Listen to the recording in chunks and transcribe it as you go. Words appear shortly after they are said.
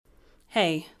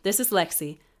Hey, this is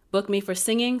Lexi. Book me for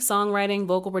singing, songwriting,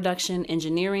 vocal production,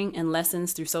 engineering, and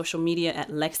lessons through social media at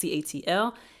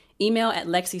LexiATL. Email at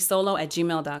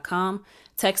lexisolo@gmail.com.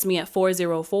 Text me at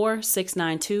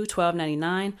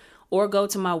 404-692-1299 or go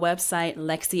to my website,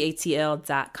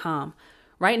 lexiatl.com.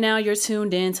 Right now, you're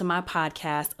tuned in to my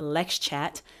podcast, Lex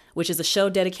Chat, which is a show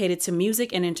dedicated to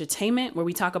music and entertainment where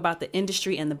we talk about the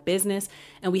industry and the business,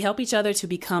 and we help each other to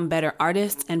become better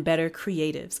artists and better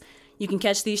creatives. You can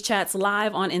catch these chats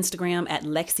live on Instagram at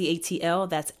LexiATL,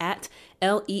 that's at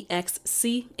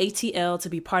LEXCATL, to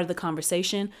be part of the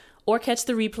conversation, or catch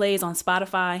the replays on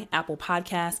Spotify, Apple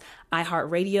Podcasts,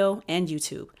 iHeartRadio, and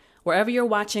YouTube. Wherever you're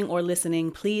watching or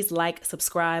listening, please like,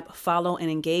 subscribe, follow,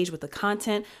 and engage with the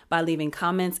content by leaving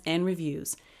comments and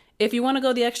reviews. If you want to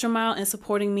go the extra mile in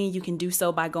supporting me, you can do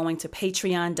so by going to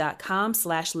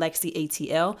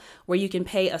patreon.com/LexiATL, where you can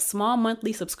pay a small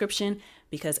monthly subscription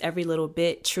because every little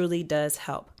bit truly does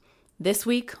help. This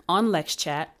week on Lex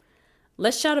Chat,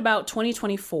 let's chat about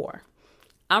 2024.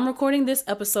 I'm recording this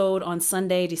episode on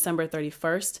Sunday, December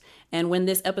 31st, and when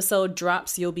this episode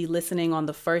drops, you'll be listening on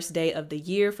the first day of the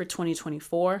year for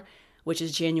 2024, which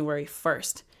is January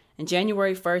 1st. And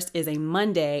January 1st is a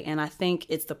Monday, and I think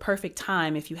it's the perfect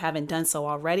time, if you haven't done so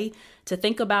already, to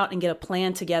think about and get a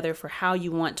plan together for how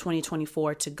you want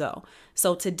 2024 to go.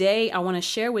 So today, I want to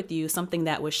share with you something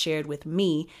that was shared with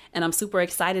me, and I'm super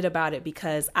excited about it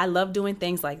because I love doing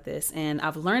things like this, and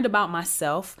I've learned about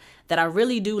myself that I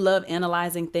really do love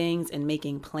analyzing things and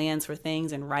making plans for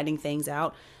things and writing things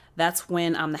out. That's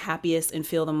when I'm the happiest and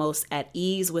feel the most at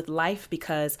ease with life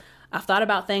because I've thought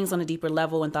about things on a deeper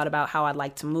level and thought about how I'd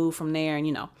like to move from there.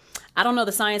 And, I don't know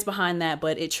the science behind that,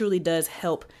 but it truly does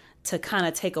help to kind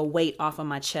of take a weight off of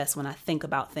my chest when I think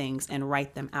about things and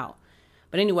write them out.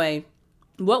 But anyway,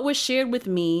 what was shared with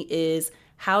me is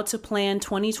how to plan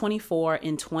 2024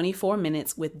 in 24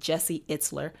 minutes with Jesse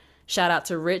Itzler. Shout out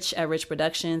to Rich at Rich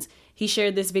Productions. He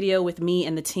shared this video with me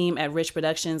and the team at Rich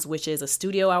Productions, which is a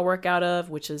studio I work out of,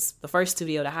 which is the first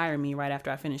studio to hire me right after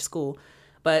I finished school.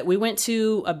 But we went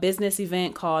to a business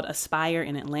event called Aspire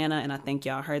in Atlanta, and I think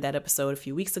y'all heard that episode a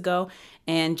few weeks ago.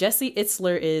 And Jesse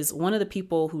Itzler is one of the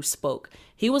people who spoke.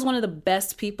 He was one of the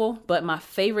best people, but my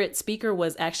favorite speaker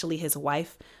was actually his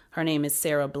wife. Her name is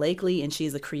Sarah Blakely, and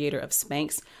she's the creator of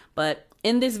Spanx. But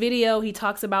in this video, he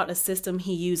talks about a system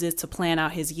he uses to plan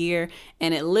out his year,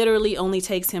 and it literally only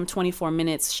takes him 24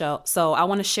 minutes. So I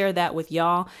want to share that with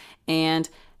y'all and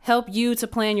help you to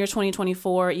plan your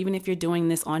 2024, even if you're doing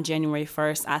this on January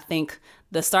 1st. I think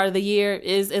the start of the year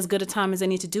is as good a time as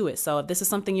any to do it. So if this is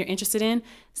something you're interested in,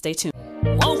 stay tuned.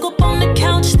 Woke up on the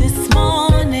couch this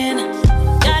morning,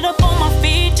 got up on my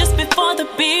feet just before the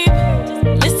beep.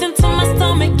 Listened to my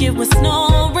stomach, it was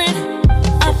snoring.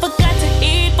 I forgot to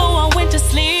eat before I went to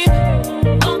sleep.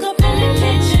 Woke up in the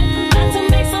kitchen, got to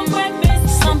make some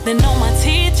breakfast. Something on my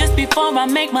teeth just before I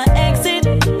make my exit.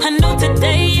 I knew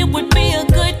today it would be a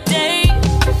good day.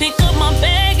 Pick up my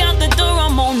bag out the door,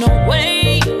 I'm on the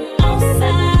way.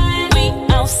 Outside, we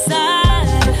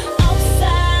outside.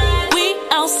 Outside, we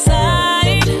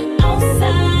outside.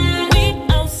 Outside, we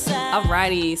outside.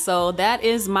 Alrighty, so that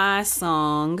is my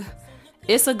song.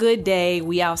 It's a Good Day,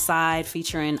 We Outside,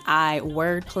 featuring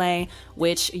Wordplay,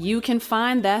 which you can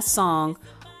find that song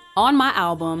on my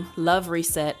album, Love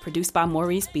Reset, produced by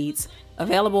Maurice Beats,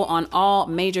 available on all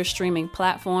major streaming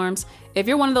platforms. If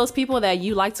you're one of those people that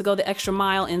you like to go the extra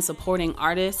mile in supporting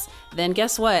artists, then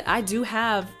guess what? I do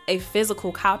have a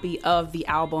physical copy of the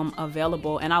album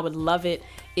available, and I would love it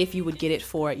if you would get it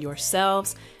for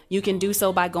yourselves. You can do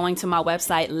so by going to my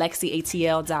website,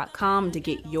 lexiatl.com, to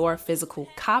get your physical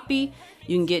copy.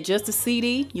 You can get just a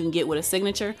CD, you can get with a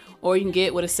signature, or you can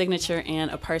get with a signature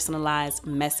and a personalized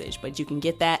message. But you can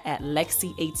get that at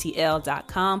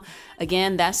lexiatl.com.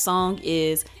 Again, that song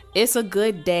is It's a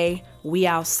Good Day, We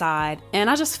Outside. And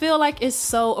I just feel like it's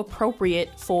so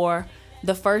appropriate for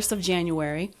the 1st of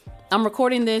January. I'm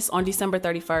recording this on December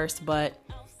 31st, but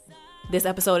this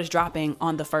episode is dropping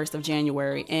on the 1st of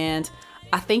January. And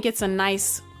I think it's a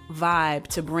nice vibe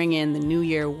to bring in the new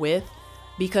year with,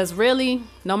 because really,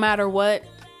 no matter what,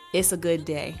 it's a good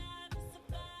day.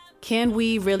 Can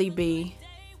we really be?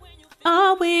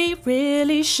 Are we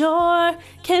really sure?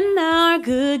 Can our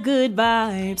good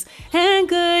vibes and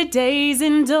good days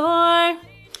endure?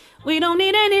 We don't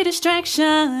need any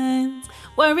distractions,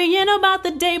 worrying about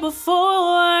the day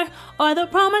before or the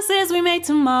promises we make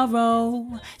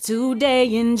tomorrow.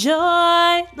 Today,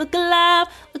 enjoy. Look alive,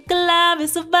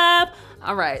 it's a vibe.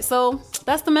 All right, so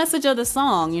that's the message of the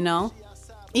song,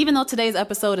 Even though today's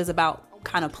episode is about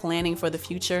kind of planning for the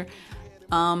future,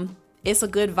 it's a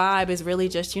good vibe is really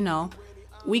just,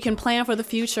 we can plan for the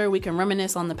future, we can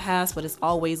reminisce on the past, but it's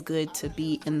always good to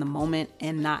be in the moment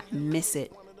and not miss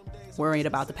it, worried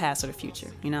about the past or the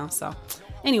future, you know? So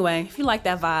anyway, if you like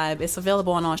that vibe, it's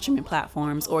available on all streaming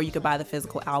platforms, or you could buy the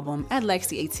physical album at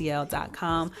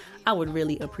lexiatl.com. I would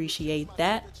really appreciate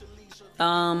that.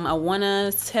 I want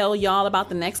to tell y'all about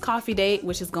the next coffee date,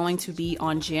 which is going to be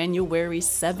on January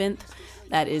 7th.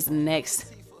 That is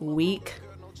next week.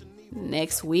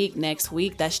 Next week.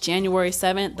 That's January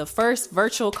 7th, the first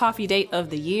virtual coffee date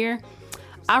of the year.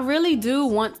 I really do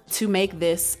want to make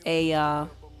this a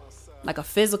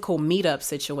physical meetup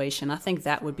situation. I think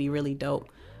that would be really dope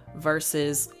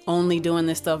versus only doing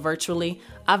this stuff virtually.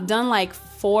 I've done like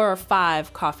 4 or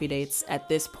 5 coffee dates at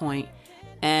this point,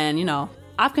 and you know,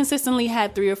 I've consistently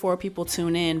had 3 or 4 people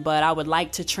tune in, but I would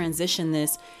like to transition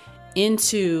this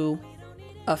into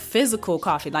a physical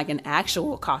coffee, like an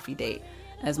actual coffee date,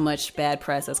 as much bad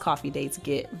press as coffee dates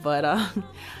get. But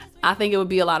I think it would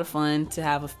be a lot of fun to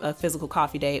have a physical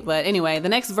coffee date. But anyway, the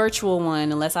next virtual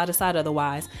one, unless I decide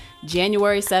otherwise,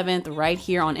 January 7th, right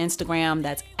here on Instagram.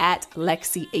 That's at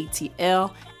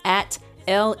LexiATL, at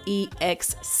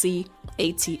LEXCATL.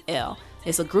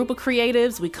 It's a group of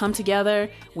creatives. We come together,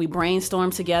 we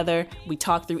brainstorm together, we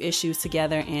talk through issues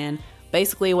together. And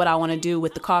basically what I want to do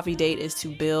with the coffee date is to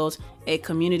build a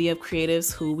community of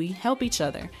creatives who we help each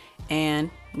other. And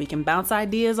we can bounce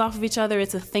ideas off of each other.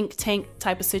 It's a think tank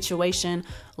type of situation,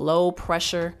 low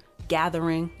pressure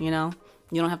gathering, you know.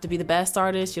 You don't have to be the best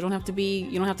artist. You don't have to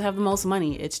have the most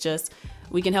money. It's just,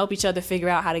 we can help each other figure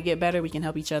out how to get better. We can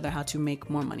help each other how to make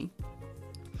more money.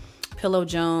 Pillow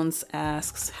Jones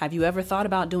asks, have you ever thought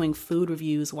about doing food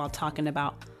reviews while talking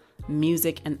about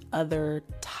music and other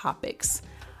topics?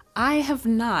 I have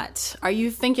not. Are you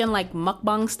thinking like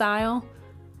mukbang style?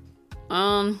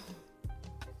 I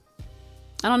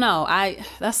don't know.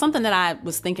 That's something that I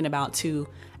was thinking about too,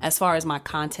 as far as my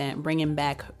content, bringing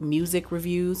back music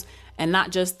reviews, and not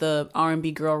just the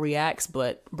R&B girl reacts,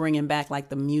 but bringing back like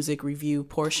the music review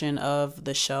portion of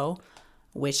the show,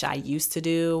 which I used to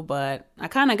do, but I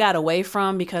kind of got away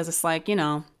from because it's like, you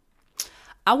know,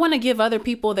 I want to give other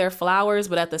people their flowers,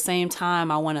 but at the same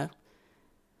time, I want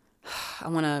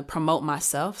to promote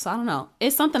myself. So I don't know.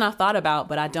 It's something I've thought about,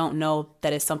 but I don't know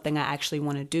that it's something I actually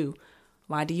want to do.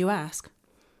 Why do you ask?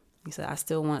 He said, I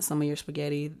still want some of your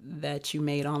spaghetti that you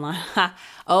made online.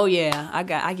 Oh yeah,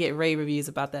 I get rave reviews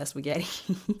about that spaghetti.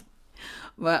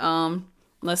 But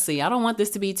let's see. I don't want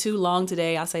this to be too long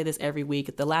today. I say this every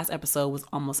week. The last episode was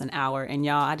almost an hour, and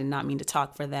y'all, I did not mean to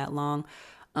talk for that long.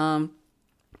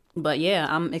 But yeah,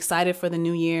 I'm excited for the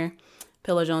new year.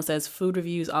 Pillow Jones says, food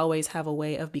reviews always have a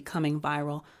way of becoming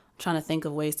viral. I'm trying to think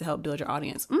of ways to help build your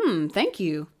audience. Thank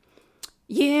you.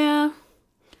 Yeah,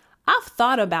 I've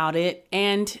thought about it,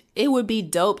 and it would be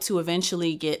dope to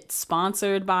eventually get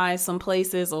sponsored by some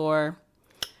places, or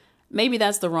maybe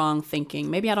that's the wrong thinking.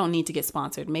 Maybe I don't need to get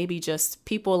sponsored. Maybe just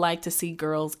people like to see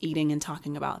girls eating and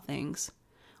talking about things,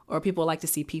 or people like to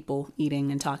see people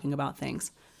eating and talking about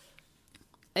things.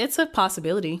 It's a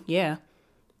possibility. Yeah.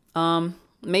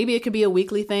 Maybe it could be a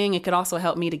weekly thing. It could also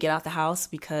help me to get out the house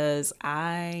because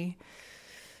I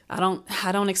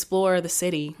don't explore the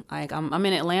city. Like I'm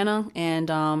in Atlanta, and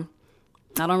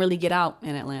I don't really get out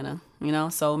in Atlanta, you know?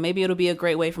 So maybe it'll be a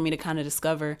great way for me to kind of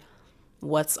discover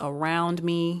what's around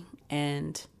me.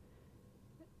 And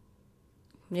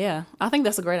yeah, I think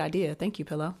that's a great idea. Thank you,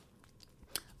 Pillow.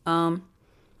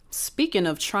 Speaking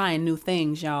of trying new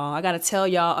things, y'all, I got to tell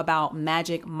y'all about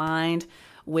Magic Mind,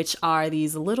 which are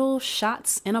these little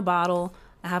shots in a bottle.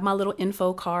 I have my little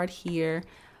info card here.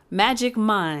 Magic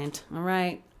Mind. All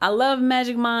right. I love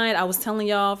Magic Mind. I was telling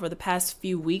y'all for the past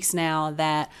few weeks now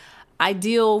that I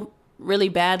deal really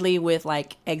badly with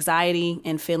like anxiety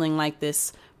and feeling like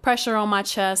this pressure on my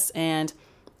chest. And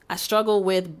I struggle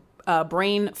with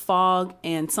brain fog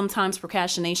and sometimes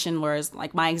procrastination, whereas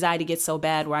like my anxiety gets so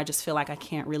bad where I just feel like I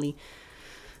can't really,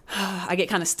 I get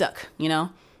kind of stuck, you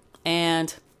know?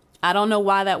 And I don't know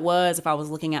why that was, if I was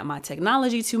looking at my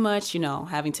technology too much, you know,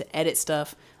 having to edit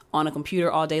stuff on a computer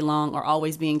all day long, or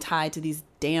always being tied to these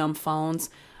damn phones,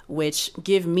 which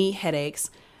give me headaches.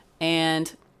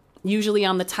 And usually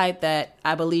I'm the type that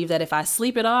I believe that if I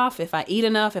sleep it off, if I eat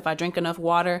enough, if I drink enough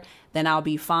water, then I'll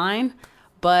be fine.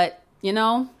 But, you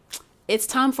know, it's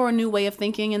time for a new way of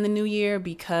thinking in the new year,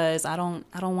 because I don't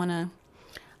want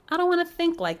to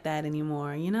think like that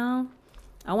anymore, you know?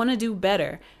 I want to do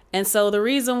better. And so the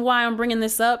reason why I'm bringing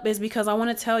this up is because I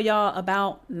want to tell y'all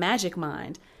about Magic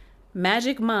Mind.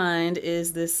 Magic Mind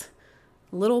is this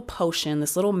little potion,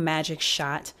 this little magic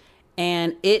shot,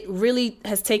 and it really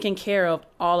has taken care of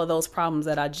all of those problems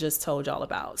that I just told y'all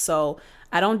about. So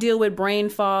I don't deal with brain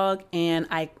fog, and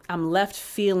I'm left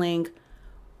feeling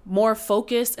more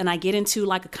focused, and I get into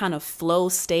like a kind of flow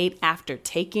state after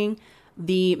taking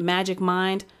the Magic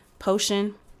Mind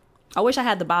potion. I wish I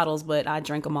had the bottles, but I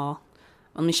drank them all.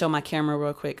 Let me show my camera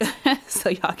real quick so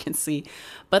y'all can see.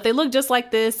 But they look just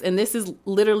like this, and this is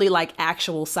literally like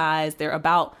actual size. They're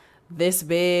about this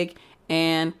big,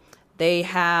 and they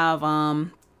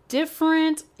have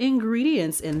different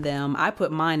ingredients in them. I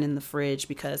put mine in the fridge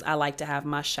because I like to have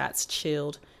my shots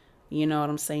chilled. You know what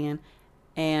I'm saying?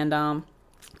 And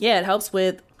yeah, it helps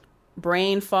with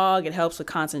brain fog. It helps with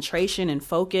concentration and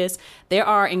focus. There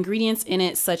are ingredients in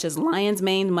it such as lion's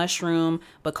mane mushroom,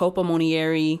 Bacopa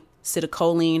monnieri,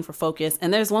 citicoline for focus.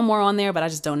 And there's one more on there, but I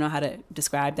just don't know how to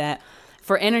describe that.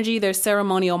 For energy, there's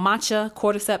ceremonial matcha,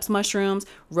 cordyceps mushrooms,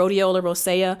 rhodiola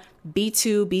rosea,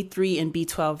 B2, B3, and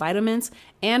B12 vitamins.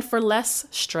 And for less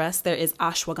stress, there is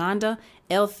ashwagandha,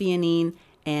 L-theanine,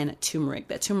 and turmeric.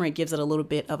 That turmeric gives it a little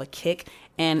bit of a kick,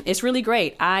 and it's really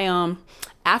great.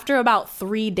 After about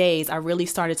 3 days, I really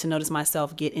started to notice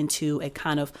myself get into a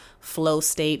kind of flow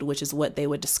state, which is what they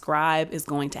would describe is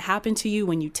going to happen to you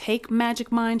when you take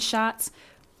Magic Mind shots.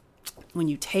 When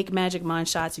you take Magic Mind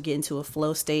shots, you get into a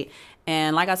flow state.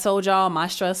 And like I told y'all, my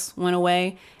stress went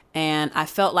away, and I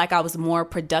felt like I was more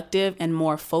productive and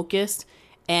more focused,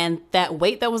 and that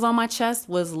weight that was on my chest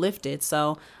was lifted.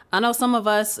 So I know some of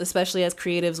us, especially as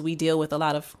creatives, we deal with a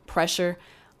lot of pressure,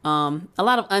 a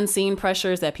lot of unseen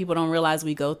pressures that people don't realize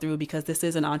we go through because this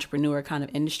is an entrepreneur kind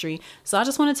of industry. So I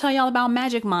just want to tell y'all about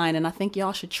Magic Mind, and I think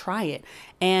y'all should try it.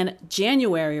 And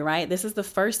January, right? This is the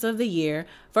first of the year.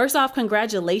 First off,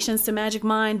 congratulations to Magic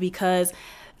Mind, because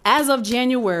as of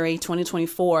January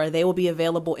 2024, they will be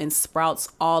available in Sprouts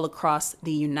all across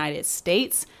the United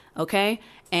States. Okay.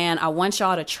 And I want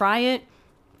y'all to try it.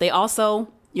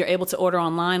 You're able to order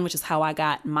online, which is how I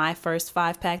got my first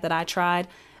 5-pack that I tried.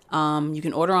 You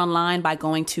can order online by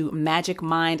going to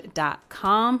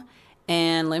magicmind.com.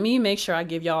 And let me make sure I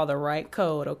give y'all the right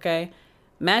code, okay?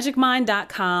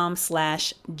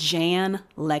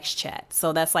 magicmind.com/JanLexChat.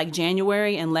 So that's like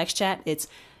January and LexChat. It's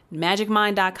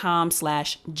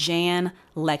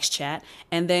magicmind.com/JanLexChat.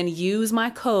 And then use my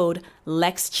code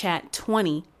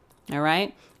LexChat20. All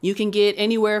right? You can get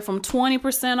anywhere from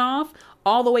 20% off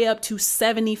all the way up to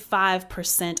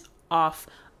 75% off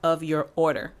of your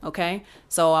order. Okay.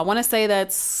 So I want to say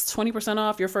that's 20%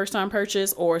 off your first time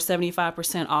purchase or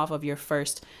 75% off of your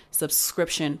first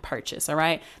subscription purchase. All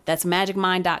right. That's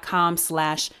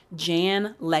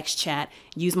magicmind.com/JanLexChat.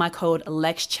 Use my code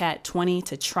LexChat20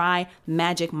 to try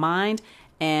Magic Mind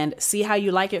and see how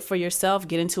you like it for yourself.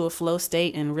 Get into a flow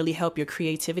state and really help your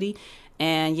creativity.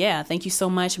 And yeah, thank you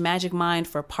so much, Magic Mind,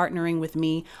 for partnering with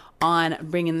me on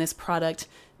bringing this product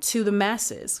to the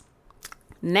masses.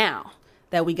 Now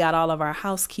that we got all of our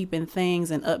housekeeping things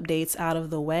and updates out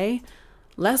of the way,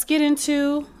 let's get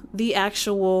into the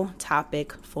actual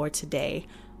topic for today,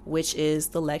 which is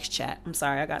the Lex Chat. I'm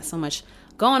sorry, I got so much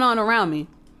going on around me.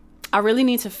 I really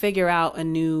need to figure out a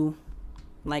new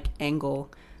angle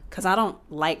because I don't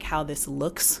like how this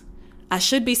looks. I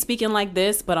should be speaking like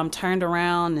this, but I'm turned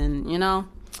around and,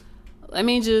 let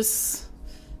me just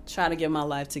try to get my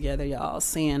life together, y'all.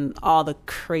 Seeing all the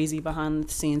crazy behind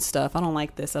the scenes stuff. I don't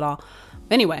like this at all.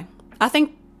 Anyway, I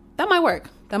think that might work.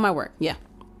 Yeah.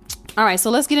 All right. So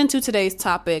let's get into today's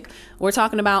topic. We're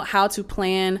talking about how to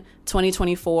plan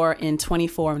 2024 in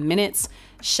 24 minutes.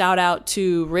 Shout out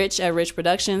to Rich at Rich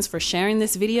Productions for sharing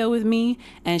this video with me.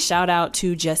 And shout out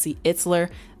to Jesse Itzler.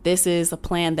 This is a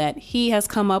plan that he has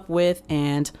come up with,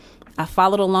 and I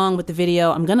followed along with the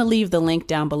video. I'm going to leave the link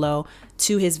down below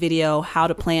to his video, How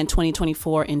to Plan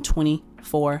 2024 in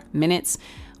 24 Minutes.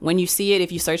 When you see it,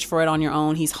 if you search for it on your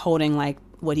own, he's holding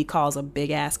what he calls a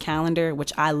big ass calendar,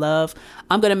 which I love.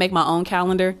 I'm going to make my own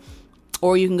calendar,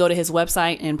 or you can go to his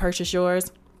website and purchase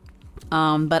yours.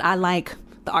 But I like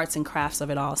the arts and crafts of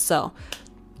it all. So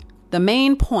the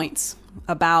main points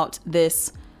about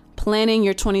this planning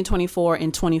your 2024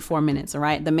 in 24 minutes. All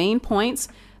right. The main points,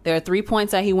 there are 3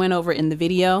 points that he went over in the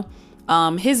video.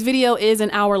 His video is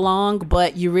an hour long,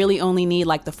 but you really only need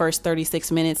the first 36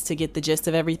 minutes to get the gist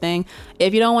of everything.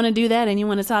 If you don't want to do that and you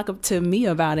want to talk to me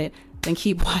about it, then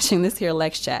keep watching this here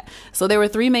Lex Chat. So there were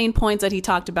 3 main points that he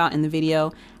talked about in the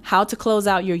video: how to close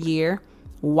out your year,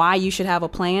 why you should have a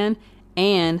plan,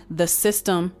 and the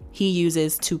system he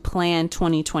uses to plan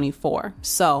 2024.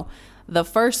 So the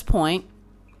first point,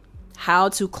 how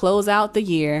to close out the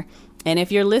year. And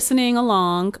if you're listening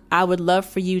along, I would love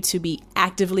for you to be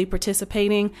actively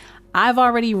participating. I've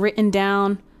already written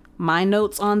down my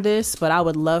notes on this, but I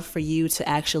would love for you to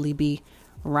actually be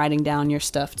writing down your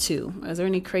stuff too. Is there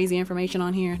any crazy information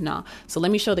on here? No. So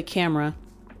let me show the camera.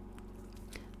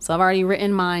 So I've already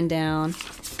written mine down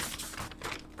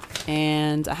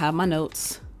and I have my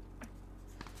notes.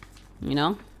 You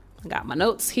know, I got my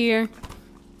notes here.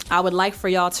 I would like for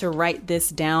y'all to write this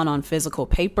down on physical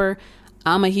paper.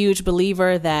 I'm a huge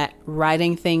believer that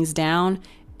writing things down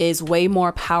is way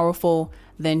more powerful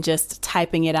than just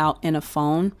typing it out in a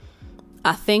phone.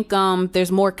 I think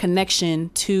there's more connection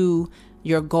to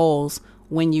your goals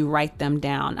when you write them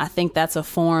down. I think that's a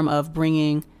form of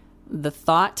bringing the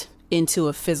thought into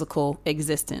a physical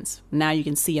existence. Now you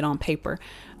can see it on paper.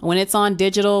 When it's on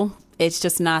digital, it's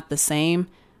just not the same.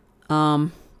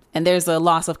 And there's a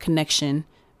loss of connection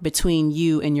between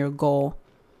you and your goal.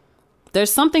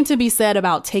 There's something to be said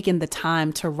about taking the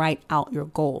time to write out your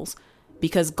goals,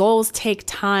 because goals take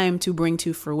time to bring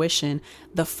to fruition.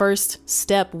 The first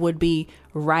step would be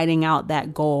writing out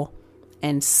that goal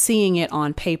and seeing it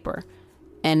on paper.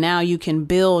 And now you can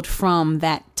build from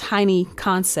that tiny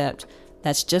concept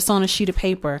that's just on a sheet of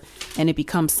paper, and it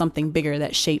becomes something bigger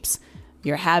that shapes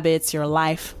your habits, your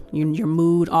life, your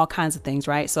mood, all kinds of things,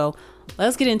 right? So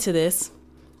let's get into this.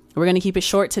 We're going to keep it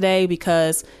short today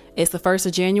because it's the 1st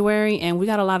of January and we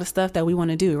got a lot of stuff that we want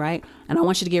to do, right? And I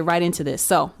want you to get right into this.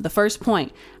 So the first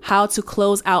point, how to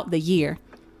close out the year.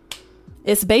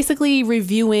 It's basically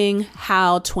reviewing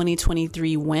how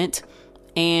 2023 went.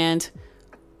 And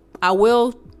I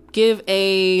will give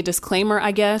a disclaimer,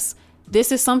 I guess.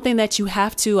 This is something that you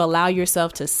have to allow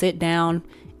yourself to sit down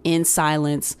in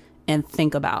silence and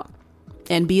think about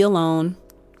and be alone.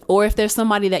 Or if there's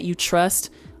somebody that you trust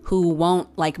who won't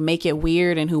make it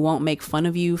weird and who won't make fun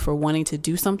of you for wanting to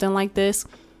do something like this,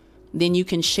 then you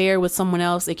can share with someone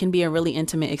else. It can be a really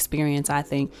intimate experience, I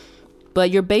think. But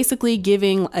you're basically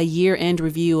giving a year-end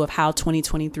review of how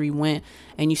 2023 went.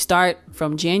 And you start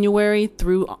from January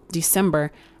through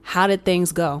December. How did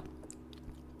things go?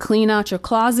 Clean out your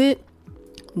closet,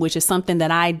 which is something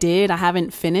that I did. I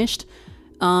haven't finished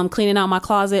cleaning out my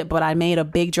closet, but I made a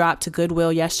big drop to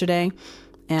Goodwill yesterday.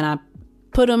 And I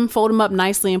fold them up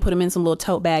nicely and put them in some little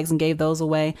tote bags and gave those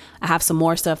away. I have some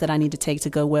more stuff that I need to take to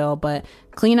Goodwill, but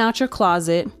clean out your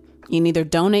closet. You can either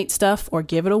donate stuff or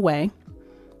give it away.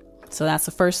 So that's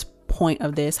the first point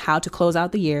of this, how to close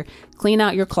out the year. Clean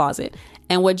out your closet.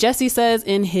 And what Jesse says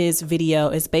in his video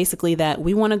is basically that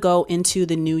we want to go into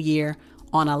the new year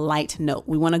on a light note.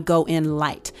 We want to go in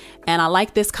light. And I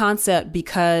like this concept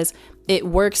because it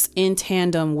works in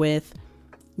tandem with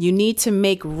you need to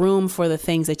make room for the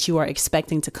things that you are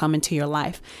expecting to come into your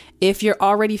life. If you're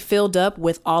already filled up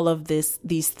with all of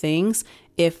these things,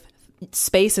 if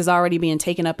space is already being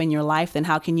taken up in your life, then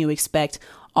how can you expect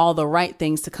all the right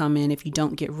things to come in if you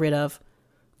don't get rid of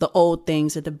the old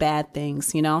things or the bad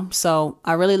things, you know? So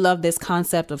I really love this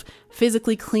concept of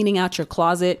physically cleaning out your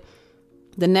closet.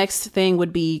 The next thing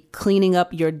would be cleaning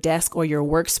up your desk or your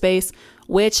workspace,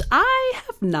 which I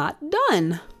have not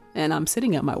done. And I'm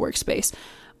sitting at my workspace.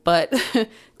 But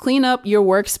clean up your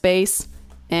workspace.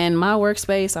 And my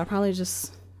workspace, I'll probably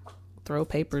just throw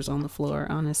papers on the floor,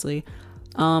 honestly.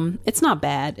 It's not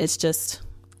bad. It's just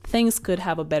things could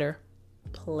have a better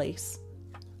place.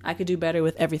 I could do better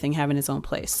with everything having its own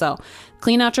place. So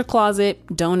clean out your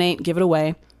closet, donate, give it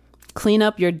away. Clean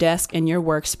up your desk and your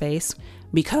workspace,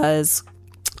 because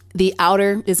the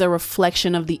outer is a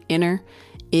reflection of the inner,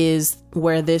 is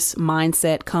where this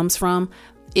mindset comes from.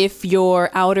 If your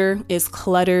outer is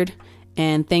cluttered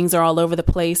and things are all over the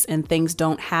place and things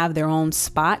don't have their own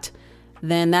spot,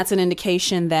 then that's an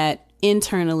indication that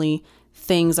internally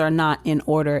things are not in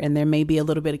order and there may be a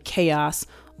little bit of chaos,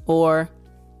 or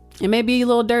it may be a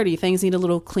little dirty. Things need a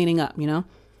little cleaning up, you know?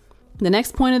 The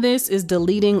next point of this is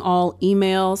deleting all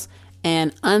emails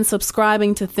and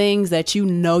unsubscribing to things that you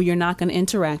know you're not going to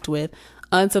interact with.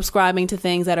 Unsubscribing to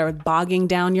things that are bogging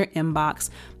down your inbox.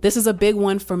 This is a big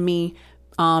one for me.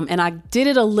 And I did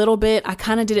it a little bit. I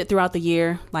kind of did it throughout the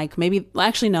year.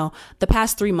 The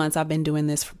past 3 months I've been doing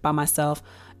this by myself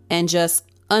and just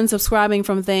unsubscribing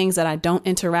from things that I don't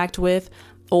interact with,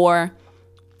 or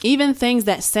even things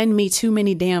that send me too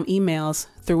many damn emails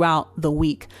throughout the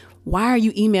week. Why are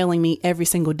you emailing me every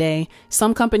single day?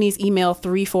 Some companies email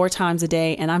 3-4 times a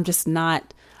day, and I'm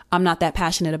not that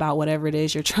passionate about whatever it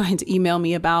is you're trying to email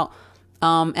me about.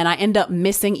 And I end up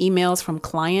missing emails from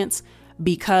clients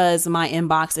because my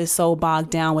inbox is so bogged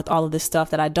down with all of this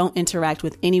stuff that I don't interact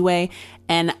with anyway.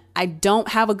 And I don't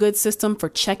have a good system for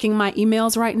checking my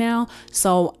emails right now.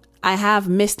 So I have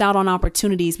missed out on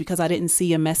opportunities because I didn't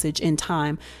see a message in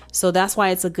time. So that's why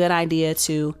it's a good idea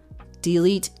to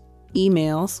delete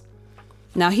emails.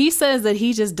 Now, he says that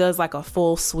he just does like a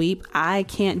full sweep. I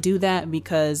can't do that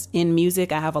because in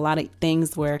music, I have a lot of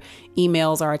things where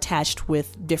emails are attached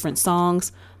with different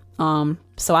songs.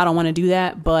 So I don't want to do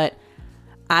that, but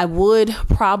I would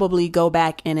probably go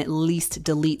back and at least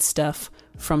delete stuff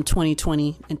from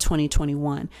 2020 and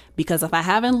 2021, because if I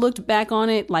haven't looked back on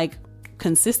it like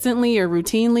consistently or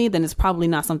routinely, then it's probably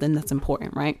not something that's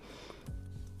important, right?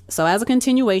 So as a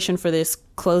continuation for this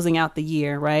closing out the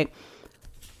year, right?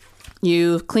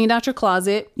 You've cleaned out your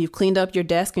closet. You've cleaned up your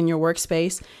desk and your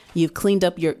workspace. You've cleaned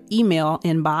up your email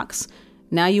inbox.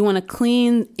 Now you want to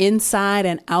clean inside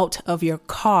and out of your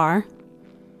car.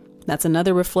 That's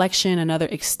another reflection, another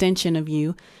extension of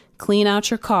you. Clean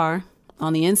out your car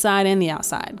on the inside and the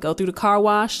outside. Go through the car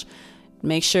wash.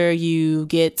 Make sure you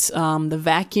get the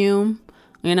vacuum.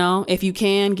 You know, if you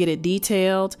can, get it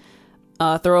detailed.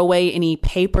 Throw away any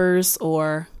papers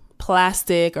or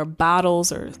plastic or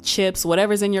bottles or chips,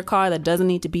 whatever's in your car that doesn't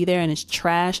need to be there and it's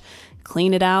trash.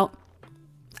 Clean it out.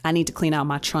 I need to clean out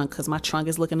my trunk because my trunk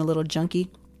is looking a little junky,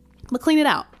 but clean it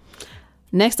out.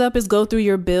 Next up is go through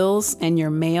your bills and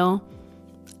your mail.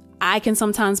 I can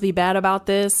sometimes be bad about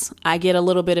this. I get a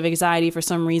little bit of anxiety for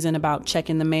some reason about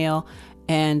checking the mail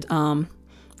and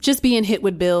just being hit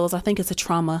with bills. I think it's a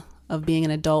trauma of being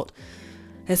an adult.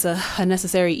 It's a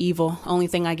necessary evil. Only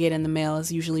thing I get in the mail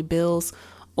is usually bills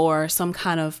or some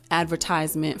kind of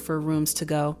advertisement for rooms to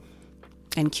go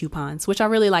and coupons, which I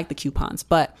really like the coupons,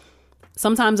 but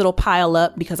sometimes it'll pile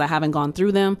up because I haven't gone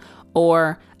through them,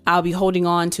 or I'll be holding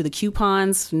on to the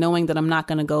coupons knowing that I'm not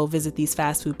going to go visit these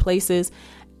fast food places.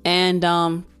 And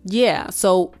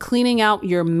so cleaning out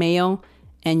your mail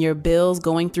and your bills,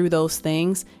 going through those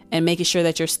things and making sure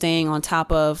that you're staying on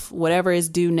top of whatever is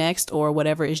due next or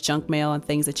whatever is junk mail and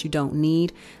things that you don't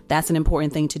need. That's an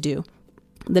important thing to do.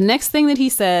 The next thing that he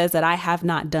says that I have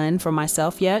not done for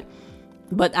myself yet,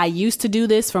 but I used to do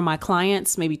this for my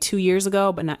clients maybe 2 years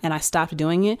ago, and I stopped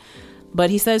doing it. But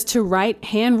he says to write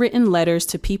handwritten letters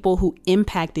to people who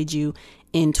impacted you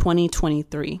in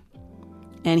 2023.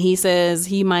 And he says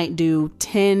he might do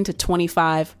 10 to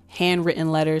 25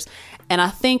 handwritten letters. And I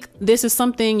think this is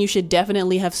something you should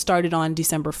definitely have started on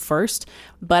December 1st.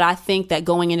 But I think that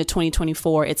going into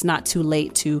 2024, it's not too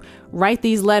late to write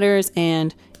these letters.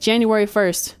 And January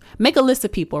 1st, make a list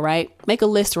of people, right? Make a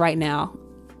list right now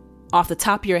off the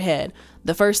top of your head,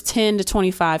 the first 10 to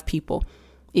 25 people.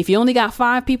 If you only got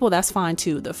 5 people, that's fine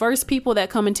too. The first people that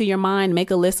come into your mind,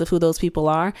 make a list of who those people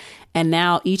are. And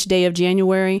now each day of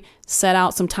January, set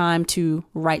out some time to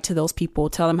write to those people.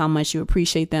 Tell them how much you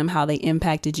appreciate them, how they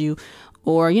impacted you.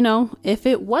 Or, if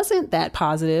it wasn't that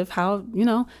positive, how,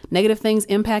 negative things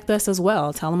impact us as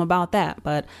well. Tell them about that.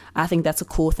 But I think that's a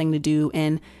cool thing to do.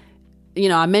 And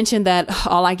I mentioned that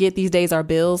all I get these days are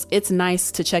bills. It's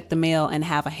nice to check the mail and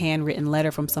have a handwritten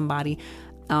letter from somebody.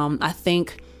 I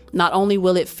think not only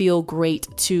will it feel great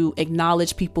to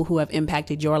acknowledge people who have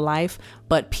impacted your life,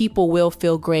 but people will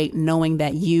feel great knowing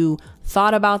that you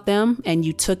thought about them and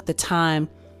you took the time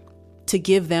to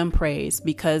give them praise,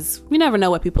 because you never know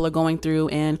what people are going through.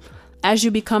 And as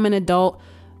you become an adult,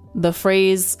 the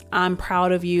phrase "I'm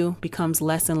proud of you" becomes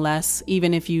less and less.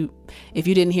 Even if you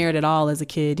didn't hear it at all as a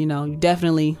kid, you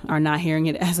definitely are not hearing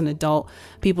it as an adult.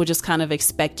 People just kind of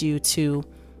expect you to,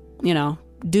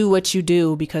 do what you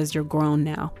do because you're grown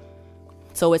now.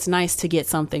 So it's nice to get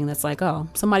something that's like, oh,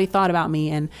 somebody thought about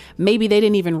me, and maybe they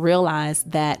didn't even realize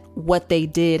that what they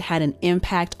did had an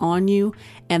impact on you,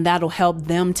 and that'll help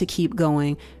them to keep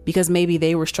going because maybe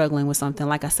they were struggling with something.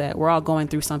 Like I said, we're all going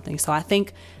through something. So I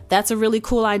think that's a really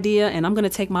cool idea, and I'm going to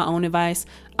take my own advice.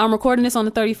 I'm recording this on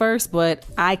the 31st, but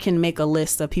I can make a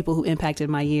list of people who impacted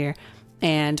my year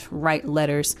and write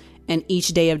letters, and each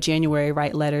day of January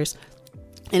write letters.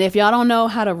 And if y'all don't know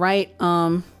how to write,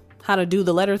 how to do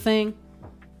the letter thing,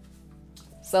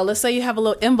 so let's say you have a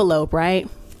little envelope, right?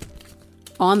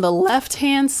 On the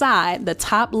left-hand side, the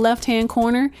top left-hand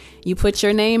corner, you put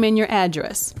your name and your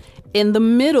address. In the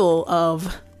middle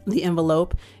of the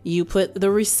envelope, you put the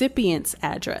recipient's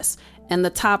address. And the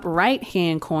top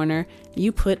right-hand corner,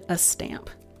 you put a stamp.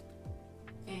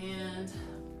 And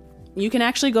you can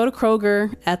actually go to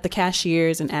Kroger at the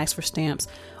cashiers and ask for stamps,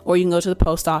 or you can go to the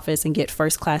post office and get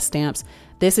first-class stamps.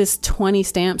 This is 20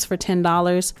 stamps for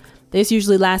 $10. This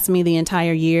usually lasts me the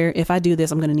entire year. If I do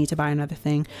this, I'm going to need to buy another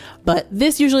thing. But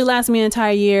this usually lasts me an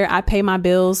entire year. I pay my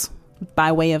bills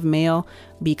by way of mail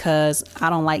because I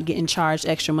don't like getting charged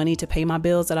extra money to pay my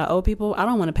bills that I owe people. I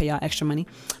don't want to pay y'all extra money.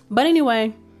 But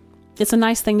anyway, it's a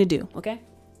nice thing to do. Okay.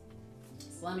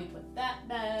 So let me put that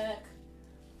back.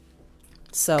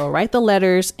 So write the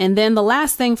letters. And then the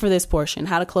last thing for this portion,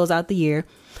 how to close out the year.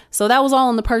 So that was all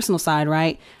on the personal side,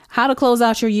 right? how to close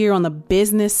out your year on the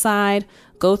business side.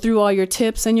 Go through all your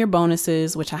tips and your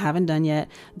bonuses, which I haven't done yet.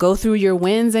 Go through your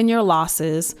wins and your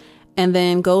losses, and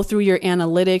then go through your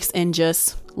analytics and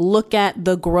just look at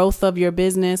the growth of your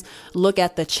business. Look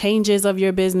at the changes of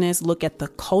your business. Look at the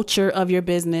culture of your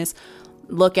business.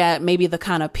 Look at maybe the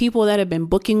kind of people that have been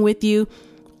booking with you.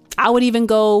 I would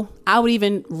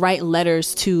even write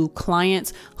letters to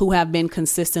clients who have been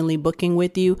consistently booking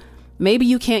with you. Maybe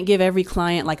you can't give every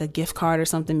client like a gift card or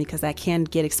something because that can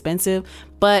get expensive,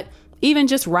 but even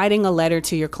just writing a letter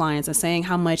to your clients and saying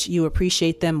how much you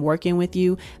appreciate them working with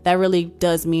you, that really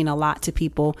does mean a lot to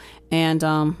people. And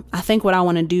I think what I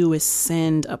want to do is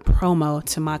send a promo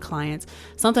to my clients,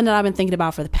 something that I've been thinking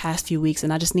about for the past few weeks,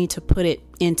 and I just need to put it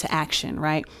into action,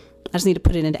 right? I just need to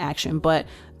put it into action. But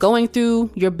going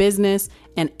through your business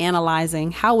and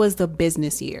analyzing, how was the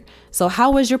business year? So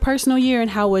how was your personal year and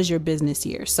how was your business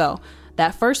year? So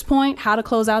that first point, how to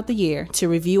close out the year, to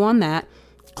review on that,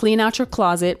 clean out your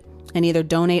closet and either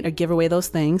donate or give away those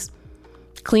things.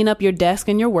 Clean up your desk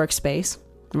and your workspace,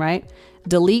 right?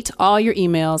 Delete all your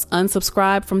emails,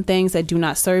 unsubscribe from things that do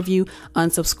not serve you,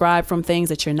 unsubscribe from things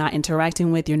that you're not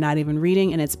interacting with, you're not even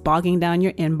reading, and it's bogging down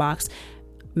your inbox,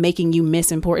 making you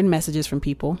miss important messages from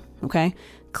people, okay?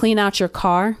 Clean out your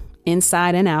car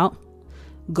inside and out.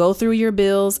 Go through your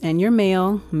bills and your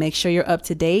mail, make sure you're up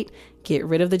to date, get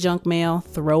rid of the junk mail,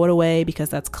 throw it away because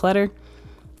that's clutter.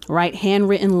 Write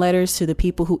handwritten letters to the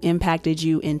people who impacted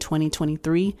you in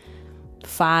 2023,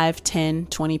 5, 10,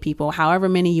 20 people, however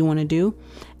many you want to do.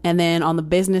 And then on the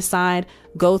business side,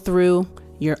 go through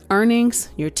your earnings,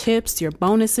 your tips, your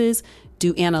bonuses,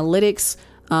 do analytics.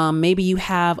 Maybe you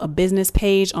have a business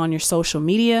page on your social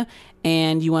media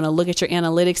and you want to look at your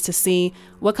analytics to see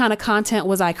what kind of content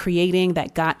was I creating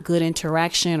that got good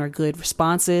interaction or good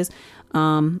responses.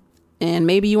 And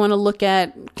maybe you want to look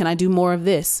at, can I do more of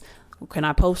this? Can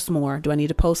I post more? Do I need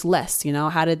to post less? You know,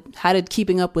 how did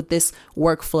keeping up with this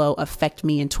workflow affect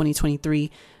me in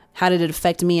 2023? How did it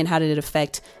affect me and how did it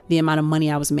affect the amount of money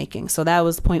I was making? So that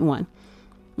was point one.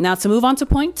 Now to move on to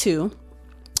point two,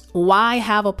 why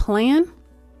have a plan?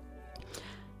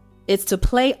 It's to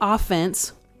play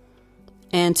offense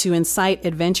and to incite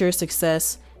adventure,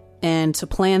 success, and to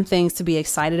plan things to be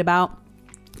excited about.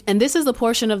 And this is the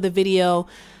portion of the video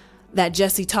that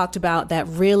Jesse talked about that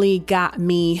really got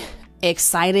me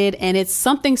excited. And it's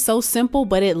something so simple,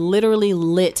 but it literally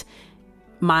lit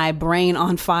my brain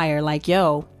on fire. Like,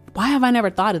 yo, why have I never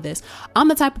thought of this? I'm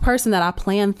the type of person that I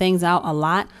plan things out a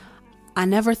lot. I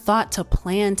never thought to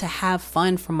plan to have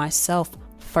fun for myself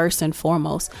first and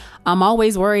foremost. I'm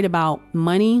always worried about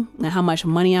money and how much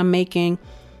money I'm making.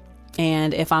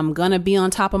 And if I'm going to be on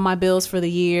top of my bills for the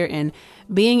year, and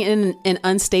being in an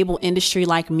unstable industry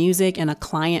like music and a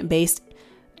client-based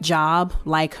job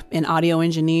like an audio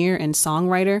engineer and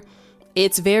songwriter,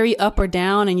 it's very up or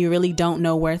down and you really don't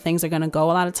know where things are going to go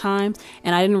a lot of times.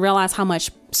 And I didn't realize how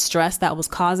much stress that was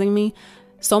causing me,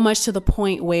 so much to the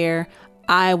point where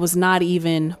I was not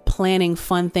even planning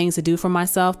fun things to do for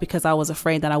myself because I was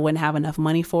afraid that I wouldn't have enough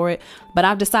money for it. But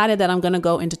I've decided that I'm going to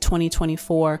go into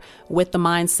 2024 with the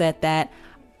mindset that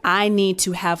I need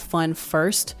to have fun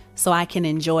first so I can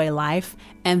enjoy life,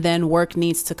 and then work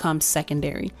needs to come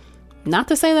secondary. Not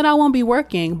to say that I won't be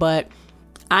working, but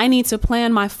I need to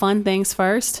plan my fun things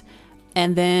first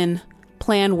and then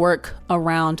plan work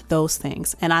around those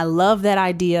things. And I love that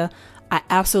idea. I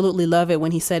absolutely love it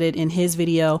when he said it in his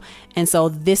video. And so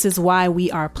this is why we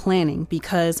are planning,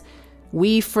 because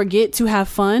we forget to have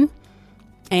fun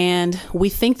and we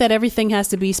think that everything has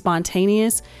to be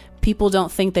spontaneous. People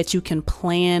don't think that you can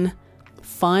plan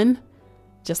fun,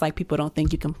 just like people don't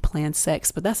think you can plan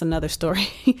sex, but that's another story.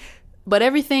 But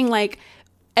everything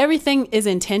is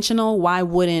intentional. Why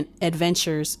wouldn't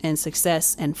adventures and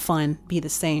success and fun be the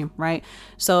same, right?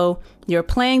 So you're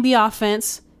playing the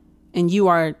offense and you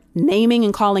are naming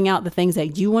and calling out the things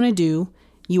that you want to do.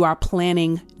 You are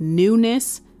planning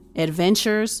newness,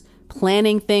 adventures,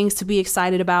 planning things to be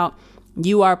excited about.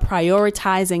 You are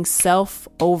prioritizing self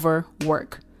over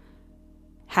work.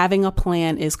 Having a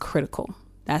plan is critical.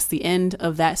 That's the end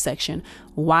of that section.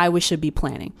 Why we should be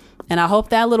planning. And I hope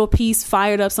that little piece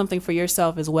fired up something for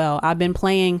yourself as well. I've been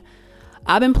lowballing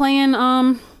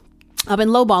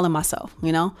myself,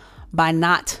 by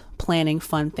not planning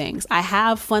fun things. I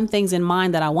have fun things in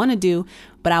mind that I want to do,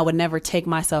 but I would never take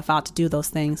myself out to do those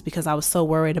things because I was so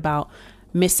worried about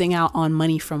missing out on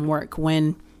money from work.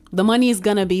 When the money is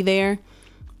going to be there,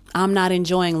 I'm not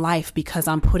enjoying life because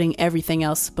I'm putting everything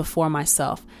else before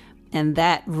myself. And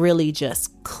that really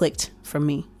just clicked for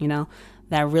me,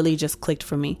 that really just clicked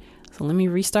for me. So let me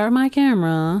restart my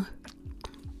camera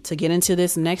to get into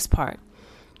this next part.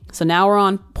 So now we're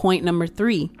on point number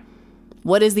 3.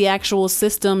 What is the actual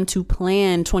system to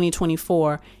plan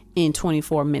 2024 in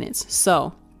 24 minutes?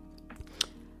 So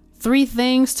 3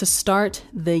 things to start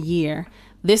the year.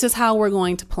 This is how we're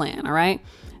going to plan. All right.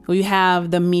 We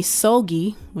have the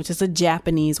misogi, which is a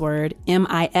Japanese word,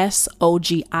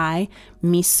 misogi,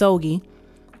 misogi.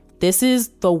 This is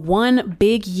the one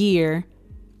big year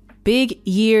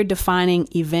defining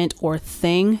event or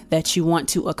thing that you want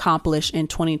to accomplish in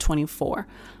 2024.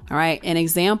 All right. An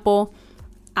example,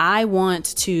 I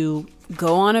want to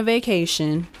go on a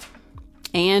vacation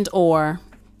and or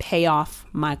pay off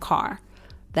my car.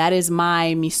 That is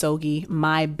my misogi,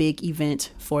 my big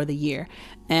event for the year.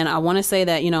 And I want to say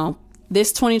that,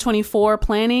 this 2024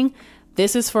 planning,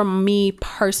 this is for me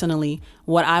personally,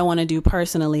 what I want to do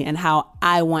personally and how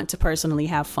I want to personally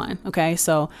have fun. Okay.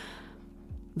 So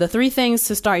the 3 things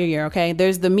to start your year. Okay.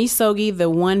 There's the misogi, the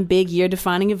one big year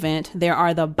defining event. There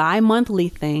are the bi-monthly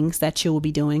things that you will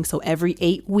be doing. So every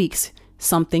 8 weeks,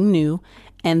 something new.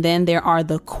 And then there are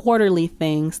the quarterly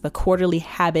things, the quarterly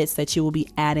habits that you will be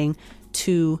adding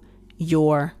to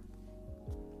your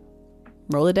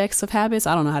Rolodex of habits.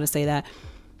 I don't know how to say that.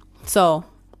 So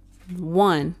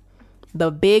 1, the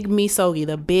big misogi,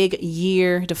 the big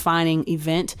year defining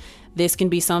event. This can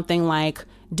be something like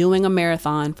doing a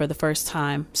marathon for the first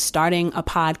time, starting a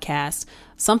podcast.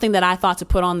 Something that I thought to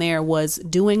put on there was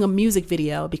doing a music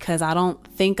video, because I don't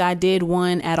think I did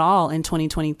one at all in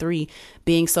 2023,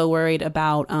 being so worried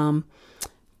about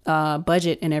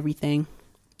budget and everything.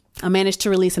 I managed to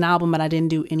release an album, but I didn't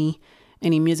do any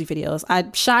music videos. I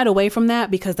shied away from that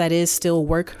because that is still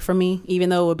work for me. Even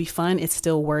though it would be fun, it's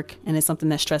still work, and it's something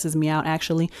that stresses me out,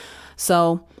 actually.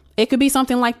 So it could be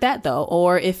something like that, though.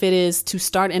 Or if it is to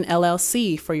start an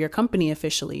LLC for your company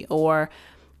officially, or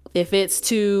if it's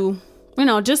to,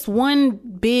 just one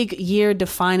big year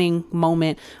defining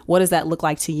moment, what does that look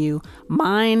like to you?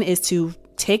 Mine is to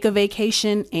take a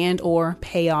vacation and or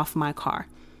pay off my car.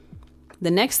 The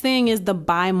next thing is the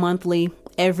bi-monthly,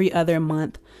 every other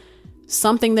month,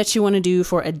 something that you want to do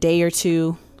for a day or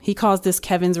 2. He calls this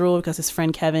Kevin's rule because his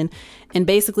friend Kevin. And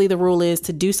basically the rule is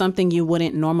to do something you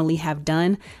wouldn't normally have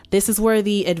done. This is where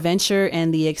the adventure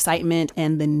and the excitement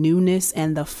and the newness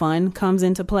and the fun comes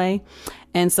into play.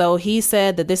 And so he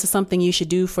said that this is something you should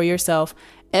do for yourself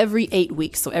every 8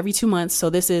 weeks. So every 2 months.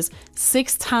 So this is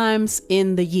 6 times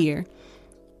in the year.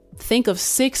 Think of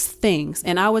 6 things.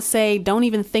 And I would say, don't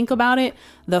even think about it.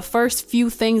 The first few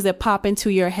things that pop into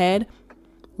your head,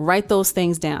 write those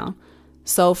things down.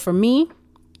 So for me,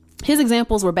 his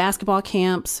examples were basketball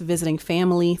camps, visiting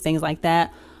family, things like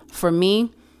that. For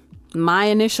me, my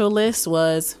initial list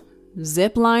was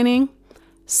zip lining,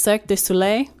 Cirque du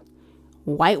Soleil,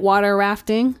 whitewater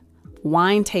rafting,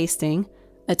 wine tasting,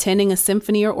 attending a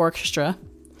symphony or orchestra,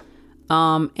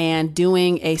 and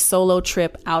doing a solo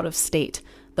trip out of state.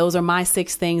 Those are my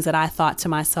 6 things that I thought to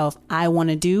myself, I want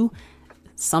to do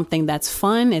something that's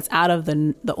fun. It's out of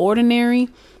the ordinary,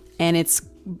 and it's,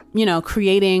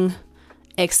 creating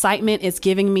excitement. It's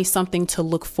giving me something to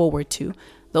look forward to.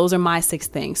 Those are my 6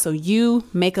 things. So you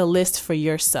make a list for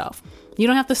yourself. You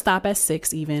don't have to stop at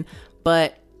 6 even,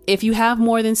 but if you have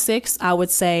more than 6, I would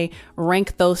say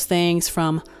rank those things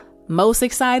from most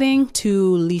exciting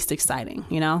to least exciting,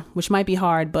 which might be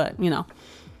hard, but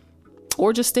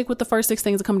or just stick with the first 6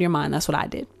 things that come to your mind. That's what I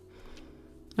did.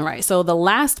 All right. So the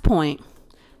last point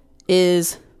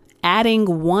is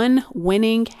adding one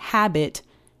winning habit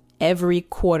every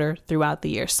quarter throughout the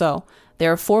year. So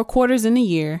there are 4 quarters in a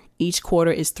year. Each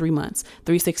quarter is 3 months,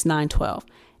 3, 6, 9, 12.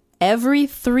 Every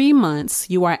 3 months,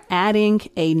 you are adding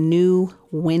a new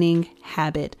winning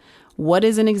habit. What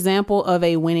is an example of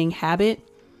a winning habit?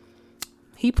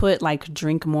 He put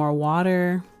drink more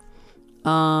water.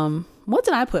 What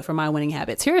did I put for my winning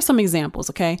habits? Here are some examples.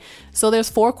 Okay. So there's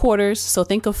 4 quarters. So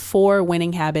think of 4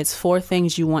 winning habits, 4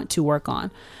 things you want to work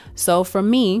on. So for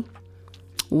me,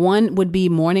 1 would be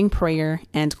morning prayer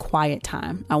and quiet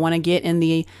time. I want to get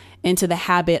into the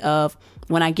habit of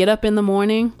when I get up in the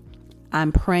morning,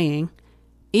 I'm praying.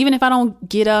 Even if I don't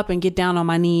get up and get down on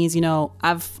my knees,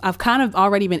 I've kind of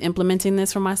already been implementing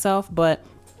this for myself, but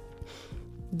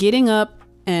getting up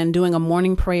and doing a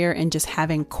morning prayer and just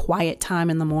having quiet time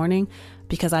in the morning,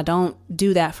 because I don't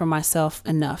do that for myself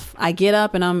enough. I get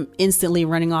up and I'm instantly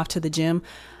running off to the gym.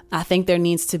 I think there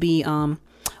needs to be,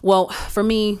 for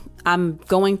me, I'm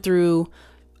going through,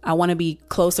 I want to be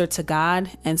closer to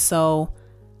God. And so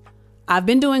I've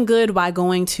been doing good by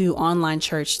going to online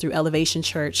church through Elevation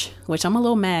Church, which I'm a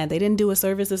little mad. They didn't do a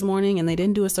service this morning, and they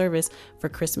didn't do a service for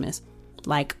Christmas,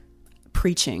 like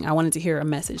preaching. I wanted to hear a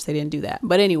message. They didn't do that.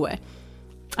 But anyway,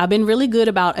 I've been really good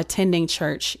about attending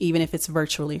church, even if it's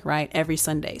virtually, right? Every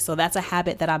Sunday. So that's a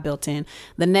habit that I built in.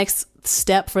 The next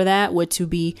step for that would to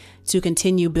be to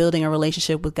continue building a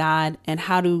relationship with God. And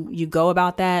how do you go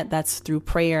about that? That's through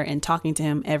prayer and talking to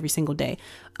him every single day.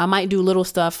 I might do little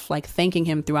stuff like thanking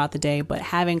him throughout the day, but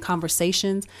having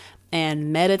conversations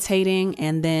and meditating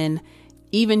and then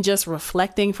even just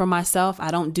reflecting for myself,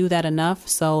 I don't do that enough.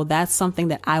 So that's something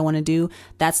that I want to do.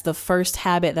 That's the first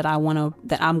habit that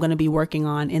I'm going to be working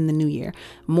on in the new year.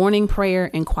 Morning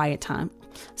prayer and quiet time.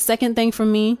 Second thing for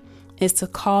me is to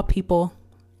call people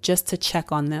just to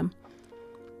check on them.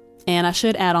 And I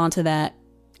should add on to that,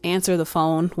 answer the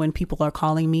phone when people are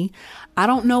calling me. I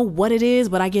don't know what it is,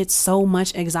 but I get so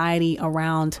much anxiety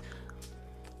around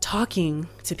talking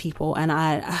to people, and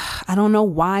I don't know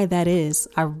why that is.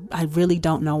 I really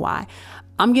don't know why.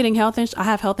 I'm getting I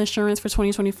have health insurance for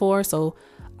 2024, so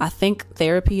I think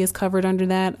therapy is covered under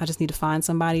that. I just need to find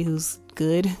somebody who's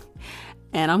good,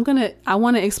 and I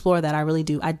want to explore that. I really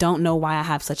do. I don't know why I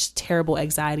have such terrible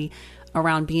anxiety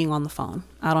around being on the phone.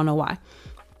 I don't know why.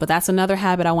 But that's another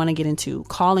habit I want to get into,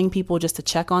 calling people just to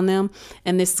check on them.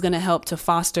 And this is going to help to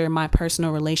foster my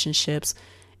personal relationships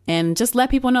and just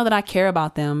let people know that I care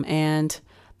about them. And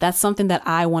that's something that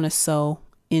I want to sow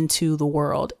into the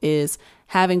world, is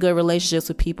having good relationships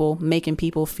with people, making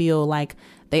people feel like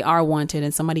they are wanted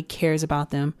and somebody cares about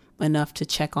them enough to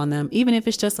check on them, even if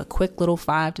it's just a quick little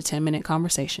 5 to 10 minute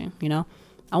conversation.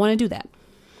 I want to do that.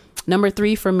 Number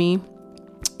 3 for me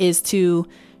is to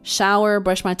shower,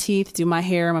 brush my teeth, do my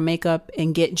hair, my makeup,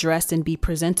 and get dressed and be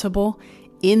presentable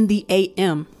in the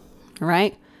AM,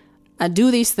 right? I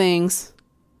do these things.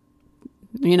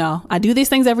 I do these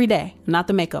things every day, not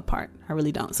the makeup part. I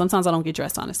really don't. Sometimes I don't get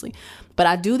dressed, honestly, but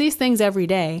I do these things every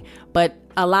day. But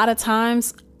a lot of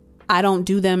times I don't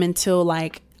do them until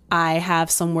like I have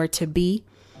somewhere to be.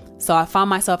 So I find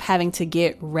myself having to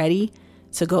get ready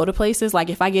to go to places. Like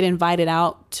if I get invited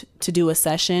out to do a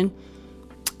session,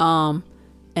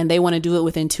 and they want to do it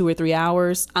within 2 or 3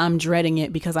 hours, I'm dreading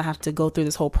it because I have to go through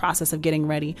this whole process of getting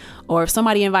ready. Or if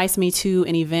somebody invites me to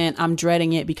an event, I'm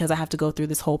dreading it because I have to go through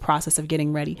this whole process of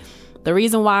getting ready. The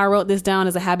reason why I wrote this down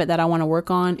as a habit that I want to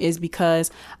work on is because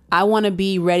I want to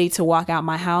be ready to walk out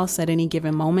my house at any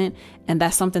given moment. And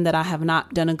that's something that I have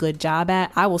not done a good job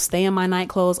at. I will stay in my night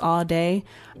clothes all day.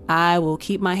 I will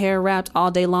keep my hair wrapped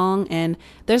all day long. And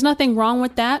there's nothing wrong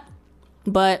with that.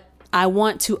 But I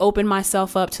want to open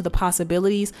myself up to the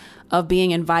possibilities of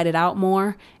being invited out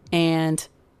more and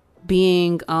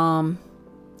being,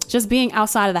 just being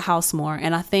outside of the house more.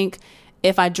 And I think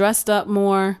if I dressed up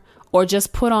more or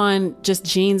just put on just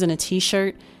jeans and a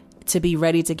t-shirt to be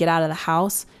ready to get out of the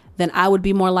house, then I would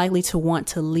be more likely to want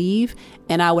to leave,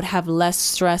 and I would have less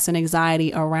stress and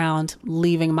anxiety around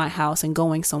leaving my house and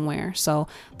going somewhere. So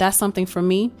that's something for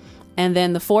me. And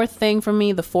then the fourth thing for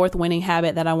me, the fourth winning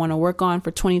habit that I want to work on for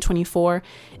 2024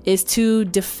 is to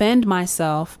defend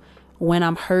myself when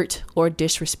I'm hurt or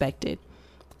disrespected.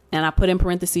 And I put in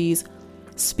parentheses,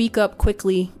 speak up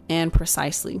quickly and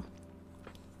precisely.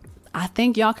 I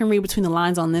think y'all can read between the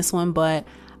lines on this one, but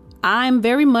I'm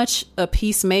very much a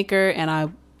peacemaker and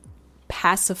a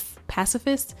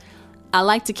pacifist. I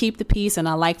like to keep the peace and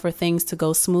I like for things to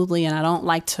go smoothly, and I don't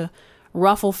like to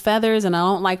ruffle feathers, and I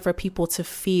don't like for people to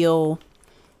feel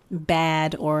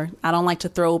bad, or I don't like to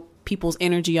throw people's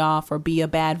energy off or be a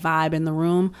bad vibe in the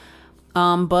room.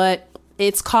 But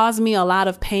it's caused me a lot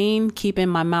of pain keeping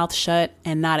my mouth shut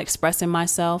and not expressing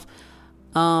myself.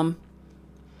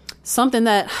 Something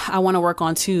that I want to work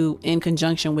on too in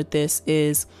conjunction with this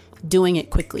is doing it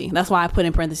quickly. That's why I put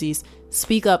in parentheses,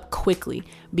 speak up quickly,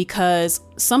 because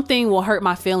something will hurt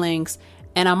my feelings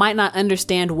and I might not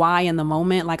understand why in the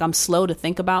moment. Like I'm slow to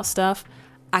think about stuff.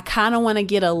 I kind of want to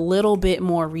get a little bit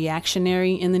more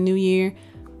reactionary in the new year.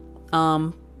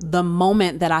 The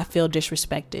moment that I feel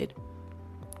disrespected,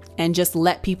 and just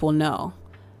let people know,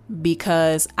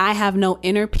 because I have no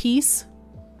inner peace.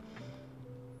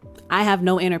 I have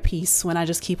no inner peace when I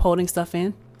just keep holding stuff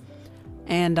in,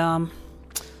 and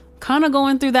kind of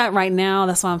going through that right now.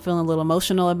 That's why I'm feeling a little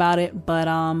emotional about it. But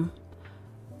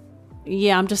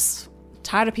yeah, I'm just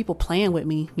tired of people playing with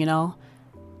me,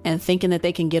 and thinking that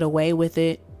they can get away with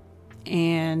it.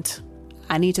 And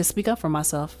I need to speak up for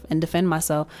myself and defend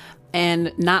myself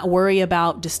and not worry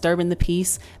about disturbing the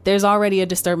peace. There's already a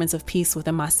disturbance of peace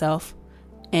within myself,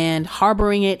 and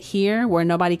harboring it here where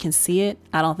nobody can see it,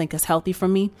 I don't think is healthy for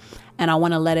me. And I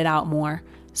want to let it out more.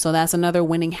 So that's another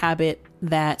winning habit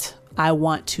that I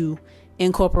want to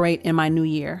incorporate in my new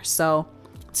year. So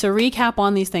to recap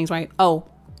on these things, right? Oh,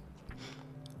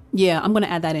 yeah, I'm going to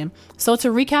add that in. So to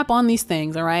recap on these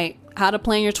things, all right, how to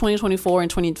plan your 2024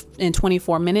 in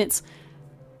 24 minutes.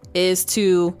 is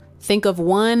to think of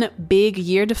one big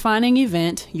year-defining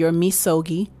event, your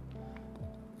misogi.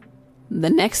 The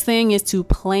next thing is to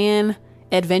plan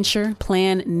adventure,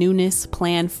 plan newness,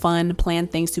 plan fun, plan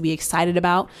things to be excited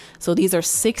about. So these are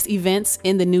 6 events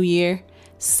in the new year,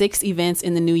 6 events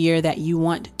in the new year that you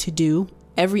want to do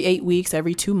every 8 weeks,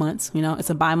 every 2 months. You know, it's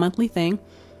a bi-monthly thing.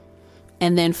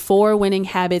 And then 4 winning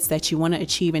habits that you want to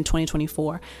achieve in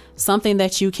 2024. Something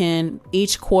that you can,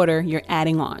 each quarter, you're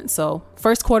adding on. So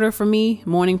first quarter for me,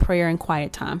 morning prayer and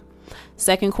quiet time.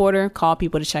 Second quarter, call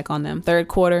people to check on them. Third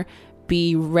quarter,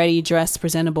 be ready, dressed,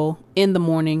 presentable in the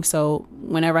morning. So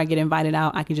whenever I get invited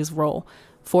out, I can just roll.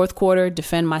 Fourth quarter,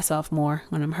 defend myself more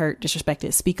when I'm hurt,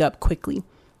 disrespected, speak up quickly.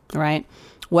 All right.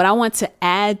 What I want to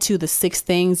add to the 6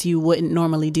 things you wouldn't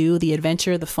normally do, the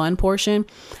adventure, the fun portion,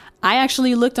 I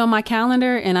actually looked on my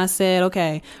calendar and I said,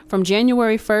 okay, from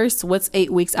January 1st, what's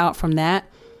 8 weeks out from that?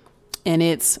 And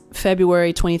it's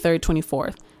February 23rd,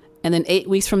 24th. And then 8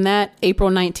 weeks from that, April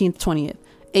 19th, 20th.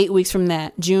 8 weeks from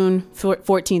that, June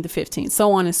 14th to 15th,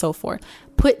 so on and so forth.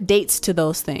 Put dates to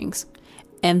those things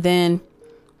and then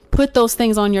put those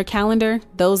things on your calendar.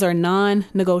 Those are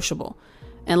non-negotiable.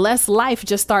 Unless life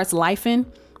just starts lifing,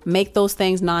 make those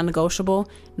things non-negotiable.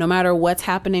 No matter what's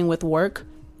happening with work,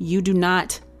 you do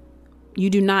not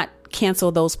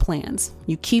cancel those plans.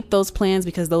 You keep those plans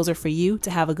because those are for you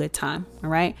to have a good time. All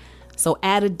right. So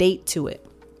add a date to it.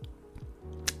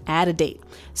 Add a date.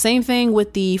 Same thing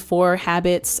with the 4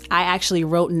 habits. I actually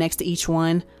wrote next to each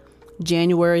one,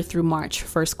 January through March,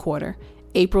 first quarter,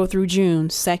 April through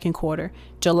June, second quarter,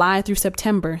 July through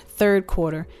September, third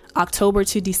quarter, October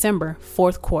to December,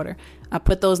 fourth quarter. I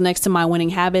put those next to my winning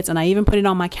habits, and I even put it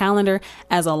on my calendar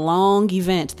as a long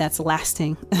event that's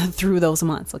lasting through those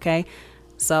months. Okay.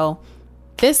 So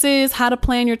this is how to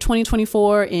plan your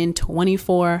 2024 in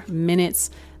 24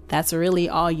 minutes. That's really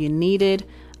all you needed.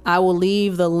 I will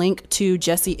leave the link to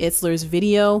Jesse Itzler's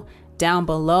video down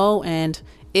below. And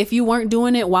if you weren't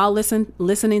doing it while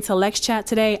listening to Lex Chat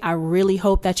today, I really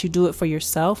hope that you do it for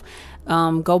yourself.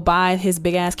 Go buy his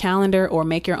big ass calendar or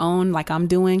make your own like I'm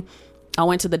doing. I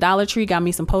went to the Dollar Tree, got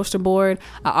me some poster board.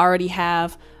 I already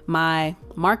have my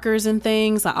markers and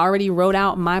things. I already wrote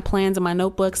out my plans in my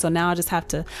notebook. So now I just have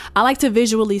to, I like to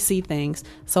visually see things.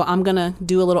 So I'm going to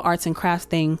do a little arts and crafts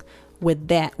thing with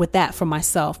that for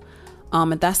myself.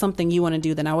 If that's something you want to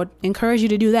do, then I would encourage you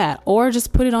to do that, or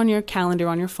just put it on your calendar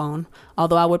on your phone.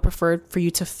 Although I would prefer for you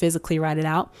to physically write it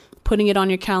out. Putting it on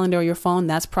your calendar or your phone,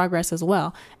 that's progress as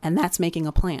well. And that's making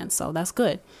a plan. So that's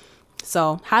good.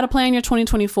 So how to plan your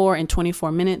 2024 in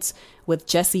 24 minutes with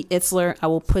Jesse Itzler. I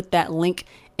will put that link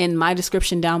in my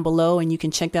description down below and you can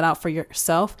check that out for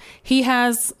yourself. He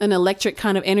has an electric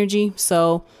kind of energy.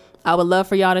 So I would love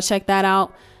for y'all to check that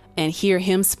out and hear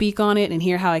him speak on it and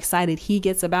hear how excited he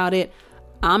gets about it.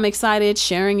 I'm excited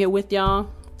sharing it with y'all.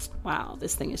 Wow,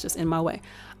 this thing is just in my way.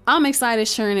 I'm excited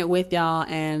sharing it with y'all,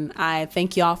 and I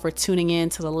thank y'all for tuning in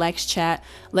to the Lex Chat.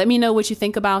 Let me know what you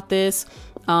think about this.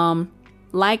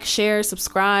 Like, share,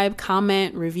 subscribe,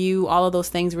 comment, review, all of those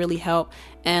things really help.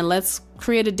 And let's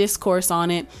create a discourse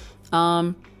on it.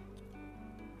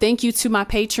 Thank you to my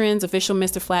patrons, Official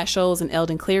Mr. Flat Shows and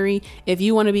Eldon Cleary. If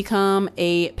you want to become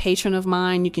a patron of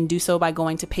mine, you can do so by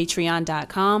going to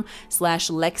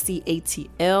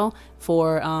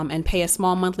patreon.com/LexiATL and pay a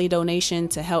small monthly donation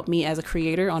to help me as a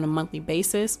creator on a monthly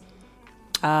basis.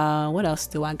 What else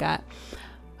do I got?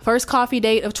 First coffee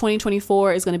date of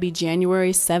 2024 is going to be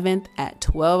January 7th at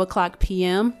 12 o'clock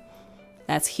p.m.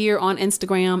 That's here on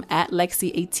Instagram at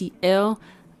LexiATL.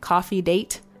 Coffee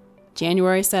date,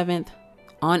 January 7th.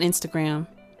 On Instagram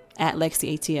at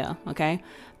LexiATL. Okay.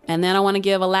 And then I want to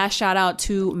give a last shout out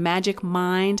to Magic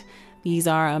Mind. These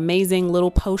are amazing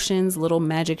little potions, little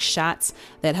magic shots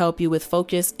that help you with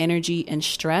focus, energy, and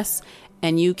stress.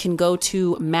 And you can go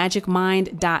to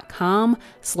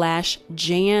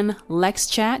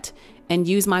magicmind.com/JanLexChat and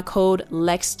use my code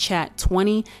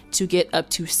LexChat20 to get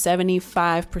up to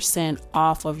 75%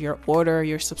 off of your order,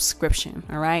 your subscription.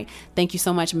 All right. Thank you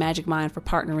so much, Magic Mind, for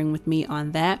partnering with me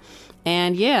on that.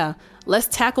 And yeah, let's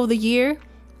tackle the year.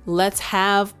 Let's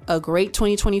have a great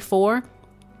 2024,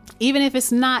 even if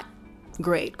it's not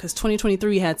great, because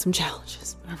 2023 had some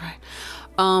challenges. All right.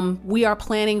 We are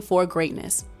planning for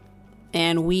greatness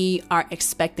and we are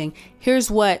expecting. Here's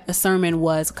what a sermon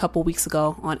was a couple weeks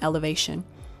ago on Elevation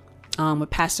with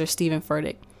Pastor Stephen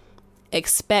Furtick.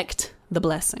 Expect the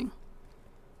blessing.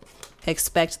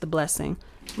 Expect the blessing.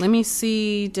 Let me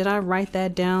see. Did I write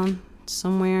that down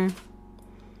somewhere?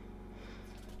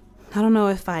 I don't know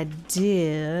if I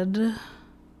did. Let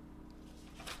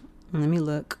me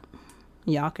look.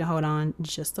 Y'all can hold on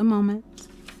just a moment.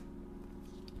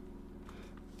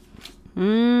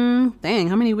 Dang,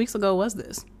 how many weeks ago was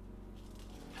this?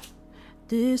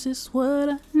 This is what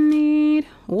I need.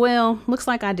 Well, looks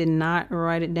like I did not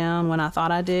write it down when I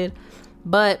thought I did.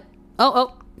 But,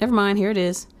 oh, never mind. Here it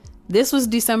is. This was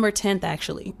December 10th,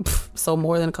 actually. So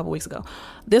more than a couple weeks ago.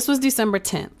 This was December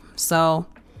 10th. So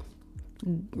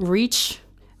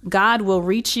God will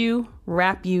reach you,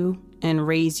 wrap you, and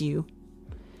raise you.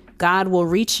 God will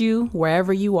reach you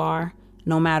wherever you are,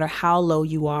 no matter how low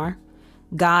you are.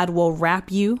 God will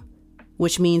wrap you,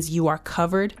 which means you are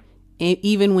covered.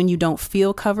 Even when you don't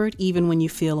feel covered, even when you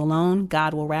feel alone,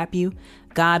 God will wrap you.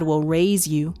 God will raise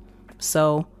you.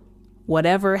 So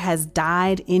whatever has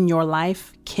died in your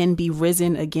life can be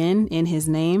risen again in his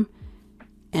name.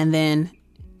 And then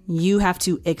you have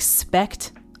to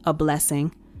expect a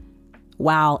blessing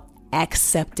while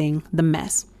accepting the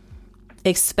mess.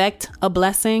 Expect a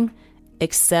blessing,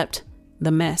 accept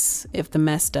the mess if the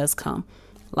mess does come.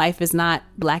 Life is not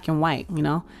black and white,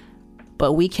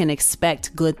 but we can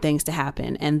expect good things to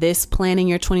happen. And this planning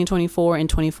your 2024 in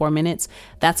 24 minutes,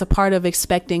 that's a part of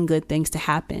expecting good things to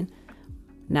happen.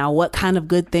 Now, what kind of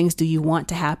good things do you want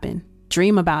to happen?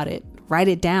 Dream about it, write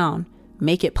it down,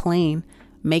 make it plain,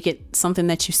 make it something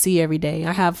that you see every day.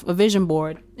 I have a vision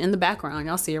board in the background.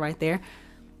 Y'all see it right there.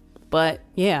 But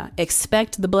yeah,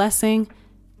 expect the blessing,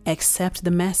 accept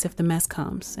the mess if the mess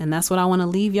comes. And that's what I want to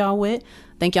leave y'all with.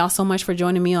 Thank y'all so much for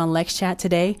joining me on Lex Chat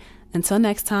today. Until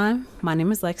next time, my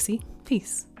name is Lexi.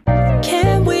 Peace.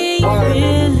 Can we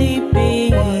really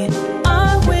be?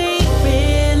 Are we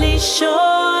really sure?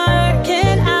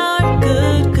 Can our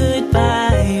good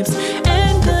vibes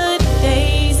and good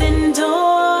days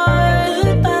endure?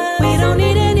 We don't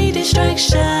need any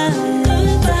distractions.